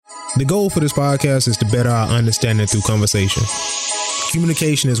The goal for this podcast is to better our understanding through conversation.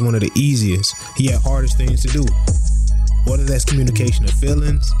 Communication is one of the easiest, yet hardest things to do. Whether that's communication of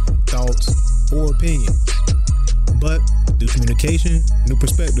feelings, thoughts, or opinions. But through communication, new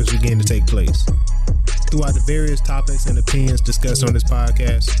perspectives begin to take place. Throughout the various topics and opinions discussed on this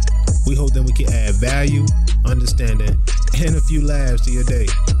podcast, we hope that we can add value, understanding, and a few laughs to your day.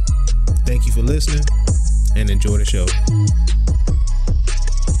 Thank you for listening and enjoy the show.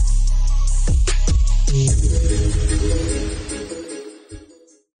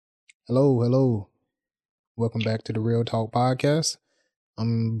 Hello. Welcome back to the Real Talk Podcast.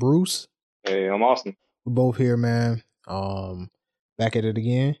 I'm Bruce. Hey, I'm Austin. We're both here, man. Back at it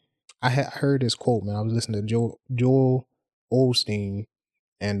again. I heard this quote, man. I was listening to Joel Osteen,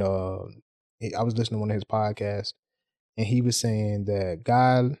 and I was listening to one of his podcasts, and he was saying that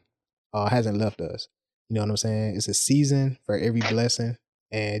God hasn't left us. You know what I'm saying? It's a season for every blessing,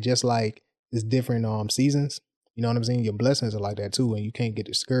 and just like it's different seasons. You know what I'm saying? Your blessings are like that too, and you can't get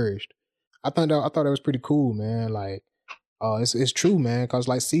discouraged. I thought that was pretty cool, man. Like, it's true, man. Cause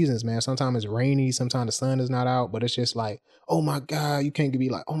like seasons, man. Sometimes it's rainy, sometimes the sun is not out, but it's just like, oh my God, you can't be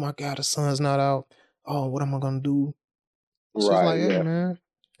like, oh my God, the sun's not out. Oh, what am I gonna do? It's just like, hey, man.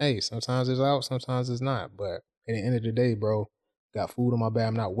 Hey, sometimes it's out, sometimes it's not. But at the end of the day, bro, got food on my back.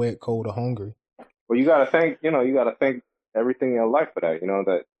 I'm not wet, cold, or hungry. Well, you gotta thank everything in your life for that. You know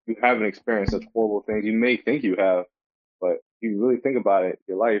that you haven't experienced such horrible things. You may think you have, but if you really think about it,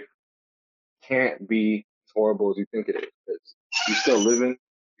 your life can't be as horrible as you think it is. Because you're still living,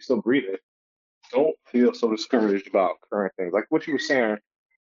 you're still breathing. Don't feel so discouraged about current things. Like what you were saying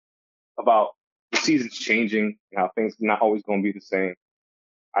about the seasons changing and how things are not always going to be the same.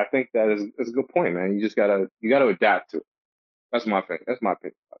 I think that is a good point, man. You gotta adapt to it. That's my thing. That's my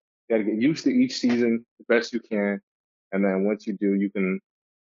opinion. You gotta get used to each season the best you can, and then once you do, you can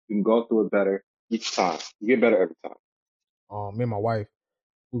go through it better each time. You get better every time. Me and my wife,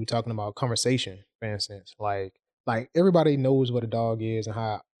 we were talking about conversation, for instance. Like everybody knows what a dog is and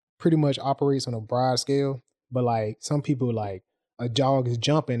how it pretty much operates on a broad scale. But like some people, like a dog is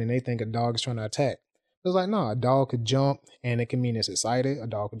jumping and they think a dog is trying to attack. It's like, no, a dog could jump and it can mean it's excited. A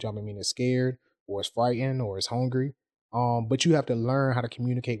dog could jump and mean it's scared or it's frightened or it's hungry. But you have to learn how to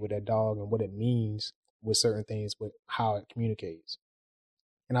communicate with that dog and what it means with certain things, with how it communicates.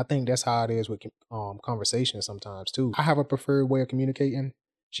 And I think that's how it is with conversation sometimes too. I have a preferred way of communicating.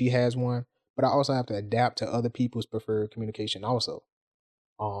 She has one, but I also have to adapt to other people's preferred communication also.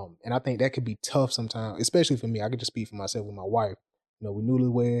 And I think that could be tough sometimes, especially for me. I could just speak for myself with my wife. You know, we're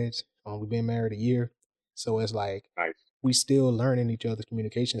newlyweds. We've been married a year. So it's like, nice. We still learning each other's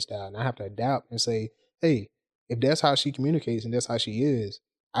communication style. And I have to adapt and say, hey, if that's how she communicates and that's how she is,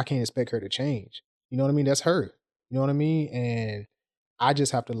 I can't expect her to change. You know what I mean? That's her. You know what I mean? And I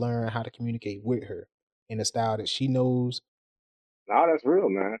just have to learn how to communicate with her in a style that she knows. No, that's real,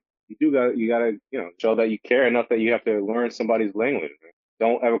 man. You gotta, show that you care enough that you have to learn somebody's language. Man.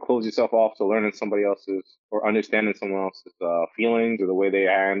 Don't ever close yourself off to learning somebody else's or understanding someone else's feelings or the way they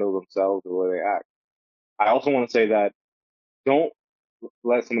handle themselves or the way they act. I also want to say that don't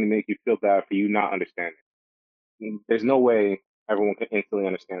let somebody make you feel bad for you not understanding. There's no way everyone can instantly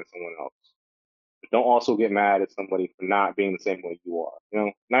understand someone else. But don't also get mad at somebody for not being the same way you are. You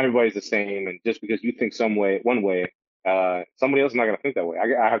know, not everybody's the same, and just because you think one way, somebody else is not going to think that way.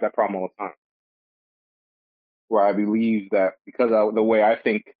 I have that problem all the time, where I believe that because the way I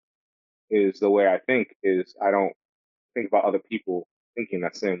think is the way I think is, I don't think about other people thinking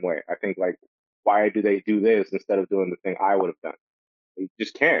that same way. I think like, why do they do this instead of doing the thing I would have done? You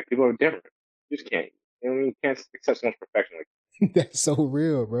just can't. People are different. You just can't. You can't accept someone's perfection. Like that's so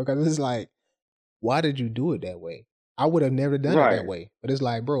real, bro. Because it's like, why did you do it that way? I would have never done it that way. But it's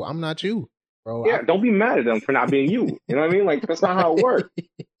like, bro, I'm not you, bro. Yeah, don't be mad at them for not being you. You know what I mean? Like, that's not how it works.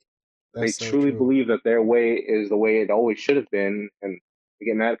 They so truly believe that their way is the way it always should have been, and they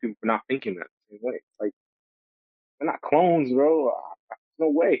get mad at people for not thinking that same way. Like, they're not clones, bro. No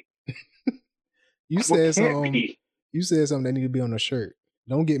way. You said something. You said something that need to be on a shirt.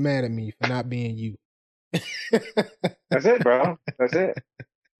 Don't get mad at me for not being you. That's it, bro. That's it.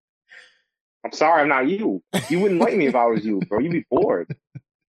 I'm sorry I'm not you. You wouldn't like me if I was you, bro. You'd be bored.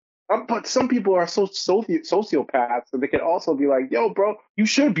 But some people are so sociopaths that they can also be like, yo, bro, you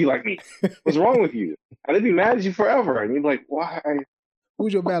should be like me. What's wrong with you? And they'd be mad at you forever. And you're like, why?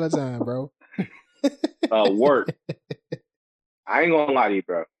 Who's your Valentine, bro? Work. I ain't gonna lie to you,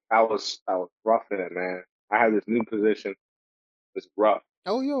 bro. I was rough in it, man. I had this new position. It's rough.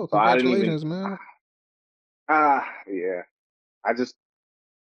 Oh, yo, congratulations, man. Yeah.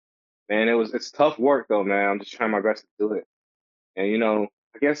 Man, it's tough work though, man. I'm just trying my best to do it. And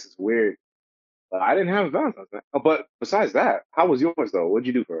I guess it's weird. But I didn't have a Valentine's Day. Oh, but besides that, how was yours though? What'd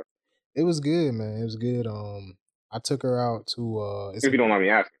you do for her? It was good, man. It was good. I took her out to it's If a you don't mind me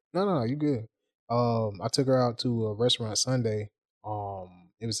asking. no, you good. I took her out to a restaurant Sunday.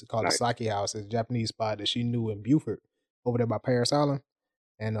 It was called the Nice. Sake House. It's a Japanese spot that she knew in Buford, over there by Paris Island.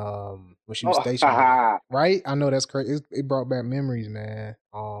 And when she was Oh, stationed there, haha. right? I know that's crazy. It brought back memories, man.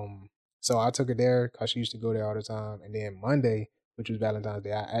 So I took her there because she used to go there all the time. And then Monday, which was Valentine's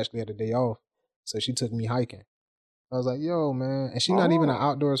Day, I actually had a day off, so she took me hiking. I was like, "Yo, man," and she's not even an Oh,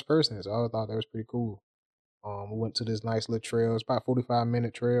 outdoors person, so I thought that was pretty cool. We went to this nice little trail. It's about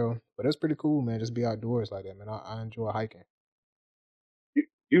 45-minute trail, but it's pretty cool, man. Just be outdoors like that, man. I enjoy hiking.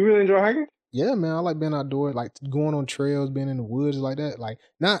 you really enjoy hiking? Yeah, man. I like being outdoors, like going on trails, being in the woods like that. Like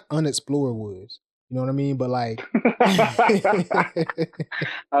not unexplored woods. You know what I mean? But like, I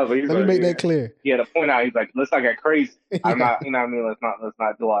was like, he's let me like, make that clear. he had a point out. He's like, let's not get crazy. I'm Yeah, not, you know what I mean? Let's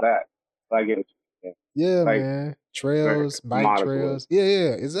not do all that. But I get what you mean. yeah, Like, man. very Trails, bike modest way. trails. Yeah,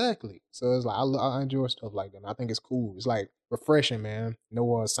 exactly. So it's like I enjoy stuff like that. And I think it's cool. It's like refreshing, man.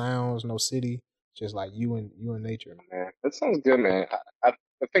 No sounds, no city. Just like you and nature. Man, that sounds good, man. I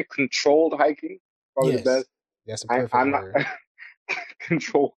think controlled hiking probably the Yes, best. that's a I, perfect I'm not word.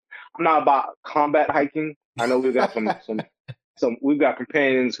 control. I'm not about combat hiking. I know we've got some we've got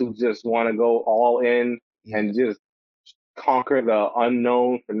companions who just want to go all in and Yes, just conquer the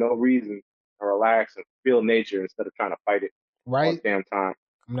unknown for no reason and relax and feel nature instead of trying to fight it all right. the damn time.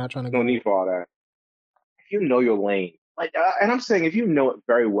 I'm not trying to No need go. for all that. If you know your lane, like, and I'm saying if you know it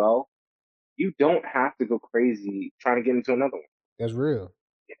very well, you don't have to go crazy trying to get into another one. That's real.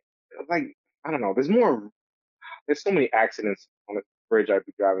 Like, I don't know. There's so many accidents on the bridge I'd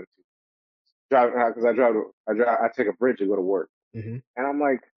be driving because I take a bridge to go to work, Hmm. and I'm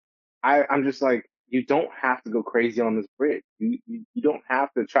like, I'm just like, you don't have to go crazy on this bridge. You don't have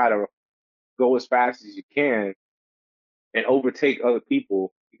to try to go as fast as you can and overtake other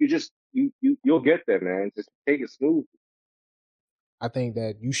people. You could just you'll get there, man. Just take it smooth. I think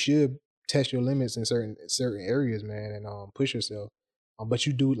that you should test your limits in certain areas, man, and push yourself. But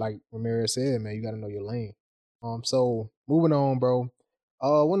you do, like Ramirez said, man, you got to know your lane. So moving on, bro.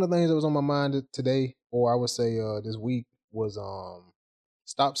 One of the things that was on my mind today, or I would say this week, was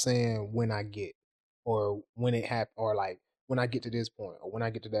stop saying when I get, or when it happen, or like when I get to this point, or when I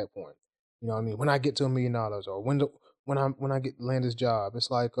get to that point. You know what I mean? When I get to $1 million, or when I get land this job,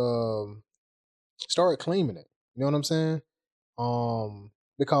 it's like start claiming it. You know what I'm saying?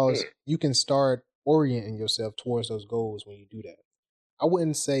 Because Mm, you can start orienting yourself towards those goals when you do that. I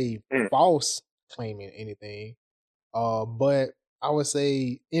wouldn't say mm. false claiming anything, but I would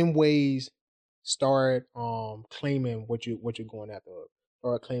say in ways start claiming what you're going after.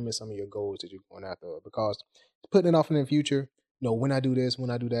 Start claiming some of your goals that you're going after, because putting it off in the future, when I do this, when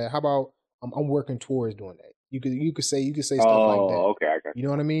I do that. How about I'm working towards doing that? You could say stuff like that. Oh, okay, I got You know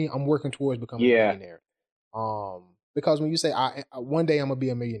what I mean? I'm working towards becoming a you. Yeah. millionaire. Because when you say one day I'm gonna be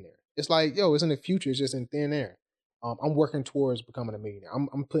a millionaire, it's like, yo, it's in the future. It's just in thin air. I'm working towards becoming a millionaire.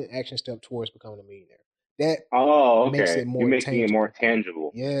 I'm putting action step towards becoming a millionaire. That Oh, makes it okay. You're more making it more tangible.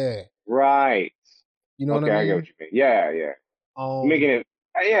 tangible. Yeah, Right. you know what I Okay, I get what mean. you mean. Yeah, yeah. You're Um, making it.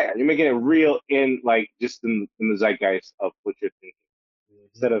 Yeah, you're making it real in like just in the zeitgeist of what you're thinking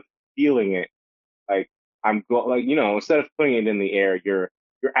instead mhm. of feeling it. Like instead of putting it in the air, you're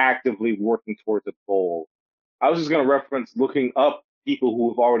actively working towards a goal. I was just gonna reference looking up people who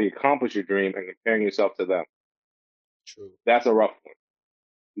have already accomplished your dream and comparing yourself to them. True. That's a rough one.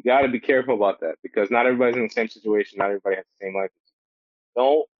 You got to be careful about that because not everybody's in the same situation. Not everybody has the same life.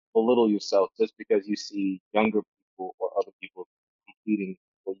 Don't belittle yourself just because you see younger people or other people completing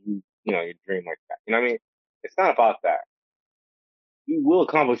what your dream like that. You know what I mean? It's not about that. You will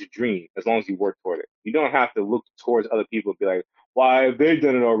accomplish your dream as long as you work toward it. You don't have to look towards other people and be like, why have they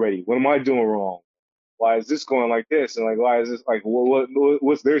done it already? What am I doing wrong? Why is this going like this? And like, why is this like,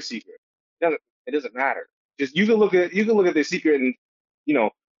 what's their secret? It doesn't matter. Just you can look at their secret and you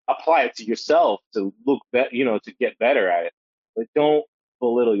know apply it to yourself to to get better at it. But don't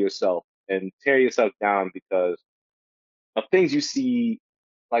belittle yourself and tear yourself down because of things you see,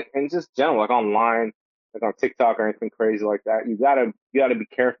 like in just general, like online, like on TikTok or anything crazy like that. You gotta be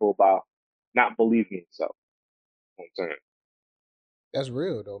careful about not believing in yourself. You know what I'm saying? That's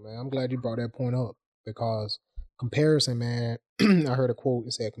real though, man. I'm glad you brought that point up, because comparison, man. I heard a quote.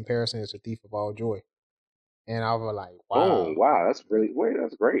 It said, "Comparison is the thief of all joy," and I was like, Oh "Wow." wow, that's great. Where'd you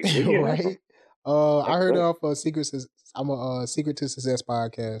get that from? Right? I That's heard it dope. off I'm a Secret to Success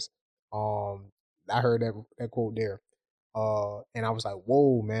podcast. I heard that quote there. And I was like,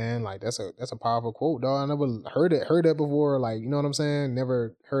 whoa, man, like that's a powerful quote, dog. I never heard that before. Like, you know what I'm saying?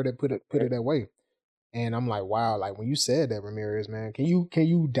 Never heard it put Right. it that way. And I'm like, wow, like when you said that, Ramirez, man, can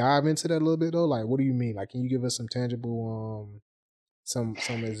you dive into that a little bit though? Like, what do you mean? Like, can you give us some tangible some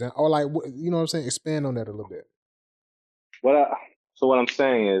example, or like you know what I'm saying? Expand on that a little bit. What I, so what I'm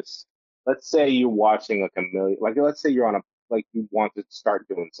saying is, let's say you're watching like a million, like let's say you're on a, like you want to start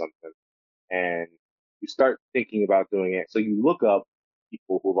doing something and you start thinking about doing it. So you look up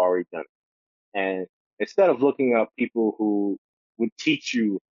people who've already done it. And instead of looking up people who would teach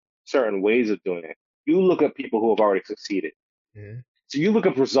you certain ways of doing it, you look at people who have already succeeded. Mhm. So you look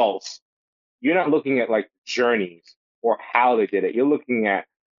at results. You're not looking at like journeys or how they did it. You're looking at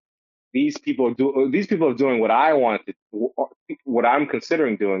these people are doing what I want to, what I'm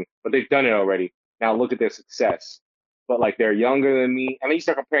considering doing, but they've done it already. Now look at their success. But like they're younger than me, and then you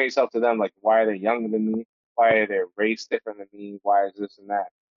start comparing yourself to them. Like, why are they younger than me? Why are their race different than me? Why is this and that?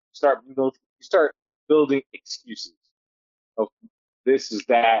 You start building excuses of this is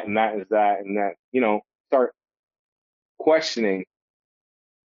that and that is that and that. Start questioning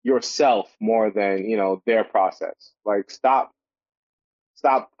yourself more than their process. Like, stop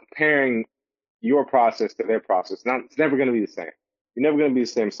comparing your process to their process. It's never going to be the same. You're never going to be the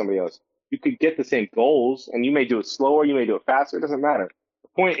same as somebody else. You could get the same goals, and you may do it slower, you may do it faster. It doesn't matter. The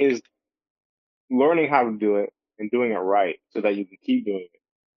point is learning how to do it and doing it right, so that you can keep doing it.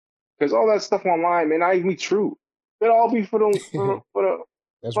 Because all that stuff online may not even be true. It all be That's for the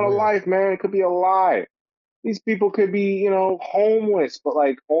real. life, man. It could be a lie. These people could be, homeless, but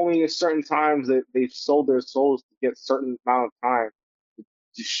like only at certain times that they've sold their souls to get certain amount of time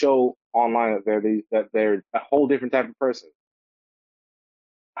to show online that they're a whole different type of person.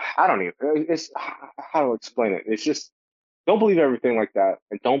 I don't even. It's how to explain it. It's just don't believe everything like that,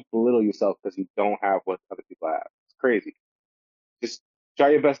 and don't belittle yourself because you don't have what other people have. It's crazy. Just try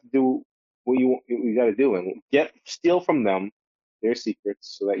your best to do what you got to do, and steal from them their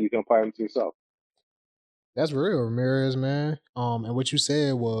secrets so that you can apply them to yourself. That's real, Ramirez, man. And what you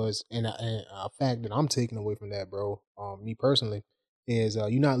said was, and a fact that I'm taking away from that, bro. Me personally, is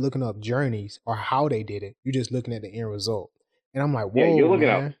you're not looking up journeys or how they did it. You're just looking at the end result. And I'm like, Yeah, you're whoa, looking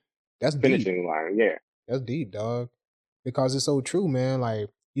up man, that's deep. finishing line. Yeah, That's deep, dog. Because it's so true, man. Like,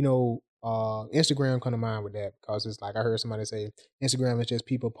 Instagram come to mind with that because it's like I heard somebody say Instagram is just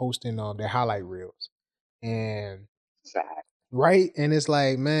people posting their highlight reels. And sad. right, and it's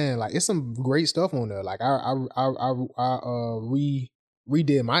like, man, like it's some great stuff on there. Like I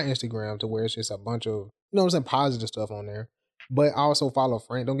redid my Instagram to where it's just a bunch of what I'm saying, positive stuff on there. But I also follow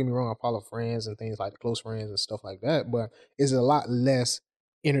friends. Don't get me wrong, I follow friends and things like close friends and stuff like that. But it's a lot less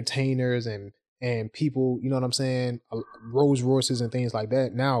entertainers and people. You know what I'm saying? Rolls Royces and things like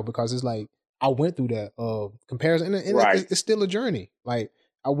that now because it's like I went through that comparison, and Right, it's still a journey. Like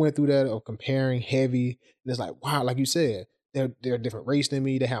I went through that of comparing heavy, and it's like wow, like you said they're a different race than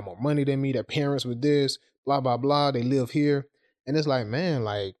me. They have more money than me. Their parents were this, blah blah blah. They live here, and it's like, man,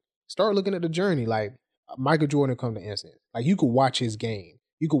 like start looking at the journey. Like Michael Jordan come to instance. Like you could watch his game.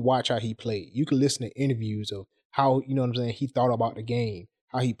 You could watch how he played. You could listen to interviews of how you know what I'm saying. He thought about the game,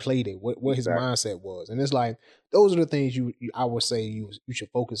 how he played it, what his exactly. mindset was, and it's like those are the things I would say you should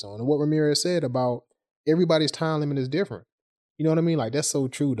focus on. And what Ramirez said about everybody's time limit is different. You know what I mean? Like that's so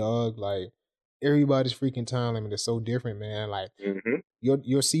true, dog. Like everybody's freaking time limit is so different, man. Like Hmm.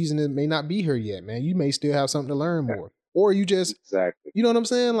 your season may not be here yet, man. You may still have something to learn more, or you just, Exactly. you know what I'm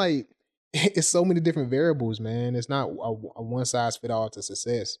saying? Like it's so many different variables, man. It's not a one size fit all to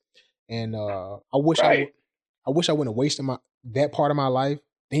success. And Right. I wish I wouldn't have wasted my that part of my life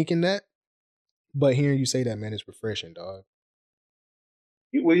thinking that. But hearing you say that, man, it's refreshing, dog.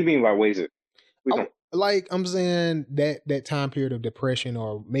 What do you mean by ways it? I Please w like, I'm saying that time period of depression,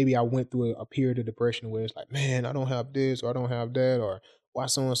 or maybe I went through a period of depression where it's like, "Man, I don't have this, or I don't have that, or why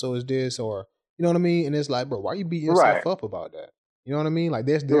so and so is this," or you know what I mean? And it's like, "Bro, why you beating Right. yourself up about that?" You know what I mean? Like,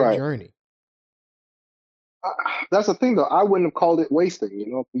 that's their Right. journey. That's the thing, though. I wouldn't have called it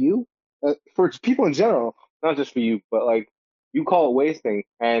wasting. For you, for people in general, not just for you, but like you call it wasting,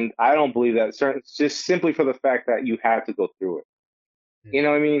 and I don't believe that. Certain, just simply for the fact that you had to go through it. You Mhm. know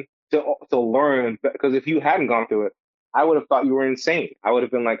what I mean? To learn, because if you hadn't gone through it, I would have thought you were insane. I would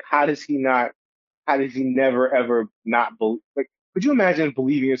have been like, how does he not? How does he never ever not believe? Like, could you imagine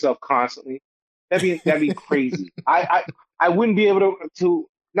believing yourself constantly? That'd be crazy. I wouldn't be able to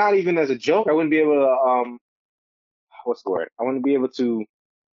not even as a joke. I wouldn't be able to what's the word? I wouldn't be able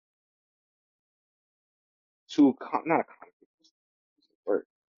not word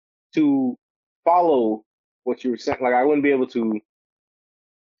to follow what you were saying. Like I wouldn't be able to.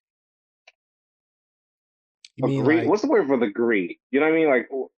 You mean Agree? like What's the word for the greed? You know what I mean? Like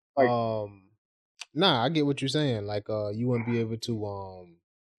nah, I get what you're saying. Like you wouldn't be able to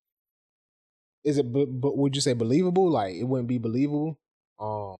is it but would you say believable? Like it wouldn't be believable.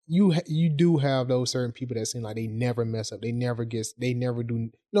 You do have those certain people that seem like they never mess up. They never do. You know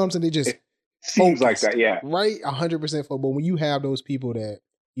what I'm saying? They just it seems like focused, that. Yeah, right? 100% focused. But when you have those people that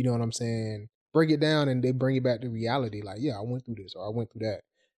you know what I'm saying, break it down and they bring it back to reality. Like, yeah, I went through this or I went through that,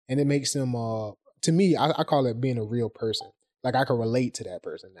 and it makes them. To me, I call it being a real person. Like I can relate to that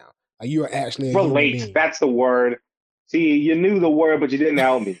person now. Like you are actually a human relate. being. That's the word. See, you knew the word, but you didn't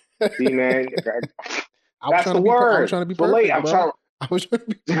help me. See, man, that's the I was word. trying to be Relate. perfect, I'm bro. trying. I was trying to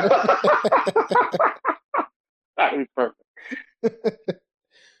be That'd be perfect.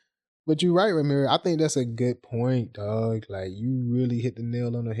 But you're right, Ramiro. I think that's a good point, dog. Like you really hit the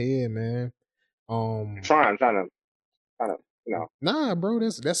nail on the head, man. I'm trying to, you know. Nah, bro,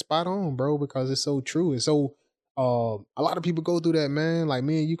 that's spot on, bro, because it's so true. It's so a lot of people go through that, man. Like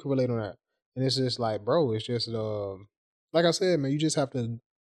me and you can relate on that. And it's just like, bro, it's just like I said, man, you just have to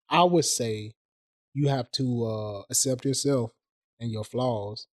I would say you have to accept yourself and your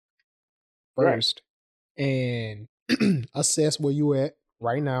flaws Right. first and assess where you at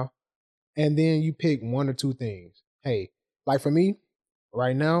right now. And then you pick one or two things. Hey, like for me,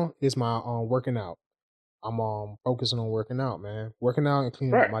 right now, it's my working out. I'm focusing on working out, man. Working out and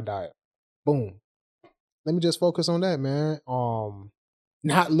cleaning up Right. my diet. Boom. Let me just focus on that, man.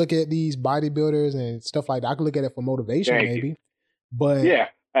 Not look at these bodybuilders and stuff like that. I can look at it for motivation, Thank you. maybe. But Yeah,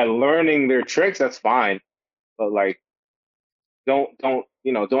 and learning their tricks, that's fine. But like, don't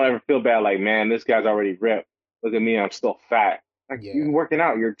ever feel bad. Like, man, this guy's already ripped. Look at me, I'm still fat. Like, yeah, you're working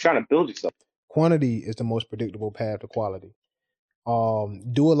out. You're trying to build yourself. quantity is the most predictable path to quality.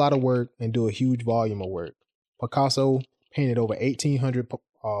 Do a lot of work and do a huge volume of work. Picasso painted over 1,800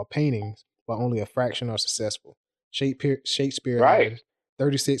 paintings, but only a fraction are successful. Shakespeare Right. has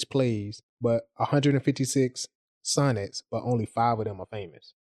 36 plays, but 156 sonnets, but only 5 of them are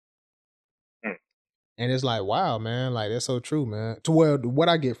famous. Mm. And it's like, wow, man, like that's so true, man. To where what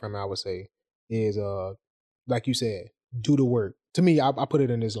I get from it, I would say, is like you said, do the work. To me, I put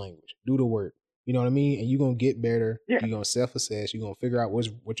it in this language. Do the work. You know what I mean? And you're gonna get better. Yeah. You're gonna self-assess, you're gonna figure out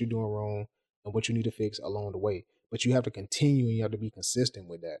what you're doing wrong and what you need to fix along the way. But you have to continue and you have to be consistent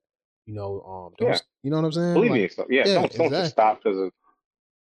with that. You know, Yeah. you know what I'm saying? Believe in Like, yourself. Yeah. yeah, Don't just exactly. stop because of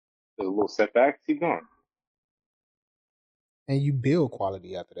a little setback. Keep going. And you build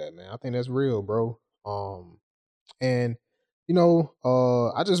quality after that, man. I think that's real, bro. And you know,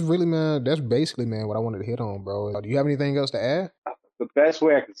 I just really, man, that's basically, man, what I wanted to hit on, bro. Do you have anything else to add? The best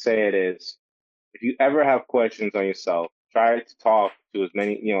way I could say it is, if you ever have questions on yourself, try to talk to as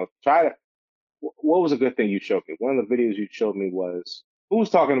many. Try to. What was a good thing you showed me? One of the videos you showed me was who was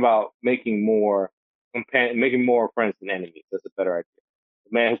talking about making more friends than enemies. That's a better idea.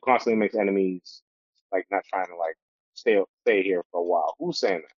 The man who constantly makes enemies, like not trying to like stay here for a while. Who's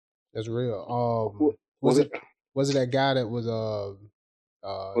saying that? That's real. Who, Was was it? was it that guy that was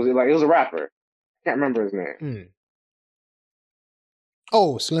Was it like it was a rapper? I can't remember his name. hmm.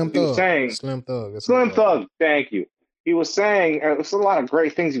 Oh, Slim He was Thug. saying Slim Thug. That's what it Slim was. Thug. Thank you. He was saying there's a lot of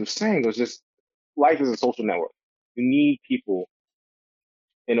great things he was saying. It was just life is a social network. You need people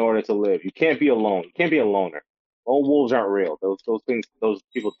in order to live. You can't be alone. You can't be a loner. Lone wolves aren't real. Those things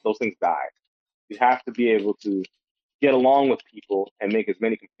die. You have to be able to get along with people and make as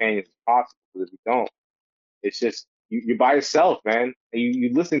many companions as possible. Because if you don't, it's just you're by yourself, man. And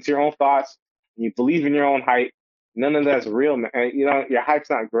you listen to your own thoughts. And you believe in your own hype. None of that's real, man. And, your hype's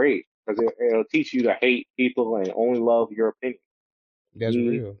not great because it'll teach you to hate people and only love your opinion. That's You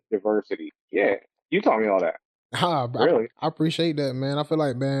need real. diversity. Yeah, you taught me all that. I Really? appreciate that, man. I feel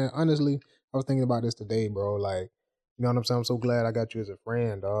like, man, honestly, I was thinking about this today, bro. Like, you know what I'm saying? I'm so glad I got you as a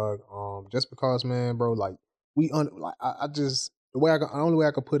friend, dog. Just because, man, bro, like like I just the only way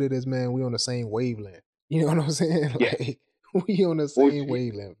I could put it is, man, we on the same wavelength. You know what I'm saying? Yeah. Like we on the We're, same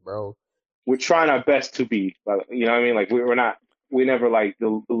wavelength, bro. we're trying our best to be, but you know what I mean? Like we're not. We never like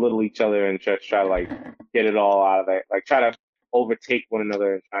belittle each other and just try to like get it all out of it. Like try to overtake one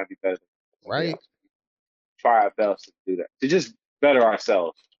another and try to be better than somebody Right? else. Try our best to do that. To just better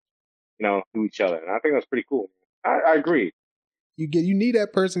ourselves, to each other. And I think that's pretty cool. I agree. You need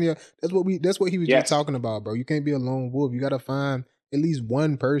that person here. That's what he was just Yes. talking about, bro. You can't be a lone wolf. You gotta find at least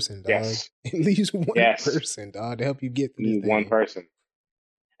one person, dog. Yes. At least one Yes. person, dog, to help you get through You this need one thing. person.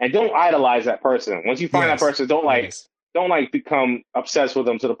 And don't idolize that person. Once you find that Yes. person, don't Yes. become obsessed with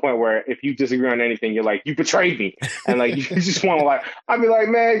them to the point where if you disagree on anything, you're like, you betrayed me. And like, you just want to like, I'd be like,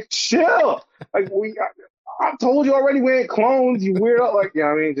 man, chill. Like I told you already we ain't clones, you weirdo. Like, you know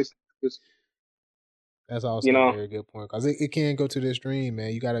what I mean? Just That's also a very good point, because it can go to the extreme,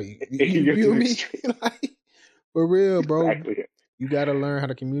 man. You gotta, you feel me? Like, for real, bro. Exactly. You gotta learn how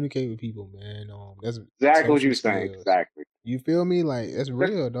to communicate with people, man. That's exactly what you're saying. Exactly. You feel me? Like, that's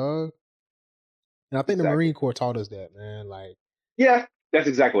real, dog. And I think the Marine Corps taught us that, man. Like, yeah, that's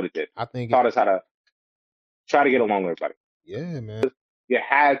exactly what it did. I think taught us how to try to get along with everybody. Yeah, man. You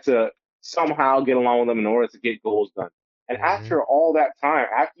had to somehow get along with them in order to get goals done. And after all that time,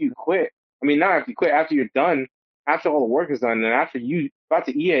 after you quit, I mean, not after you quit, after you're done, after all the work is done, and after you got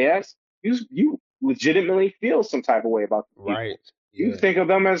to EAS, you legitimately feel some type of way about the people. Right. Yeah. You think of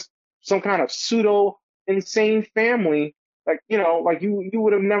them as some kind of pseudo insane family, like, you know, like you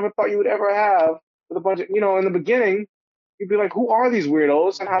would have never thought you would ever have with a bunch of, you know, in the beginning, you'd be like, who are these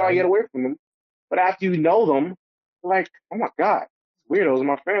weirdos and how do I get away from them? But after you know them, like, oh my God, weirdos are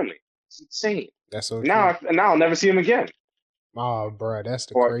my family. It's insane. That's so now true. Now I'll never see them again. Oh, bro, that's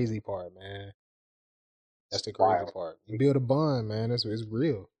the crazy part, man. That's the crazy part. You build a bond, man. It's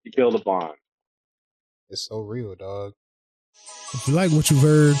real. You build a bond. It's so real, dog. If you like what you've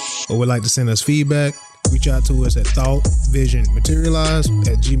heard or would like to send us feedback, reach out to us at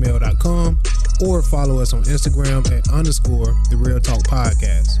thoughtvisionmaterialize@gmail.com or follow us on Instagram at _The Real Talk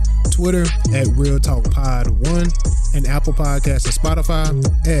Podcast, Twitter at Real Talk Pod 1, and Apple Podcasts and Spotify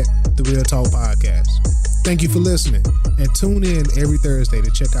at The Real Talk Podcast. Thank you for listening, and tune in every Thursday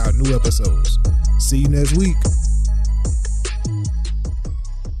to check out new episodes. See you next week.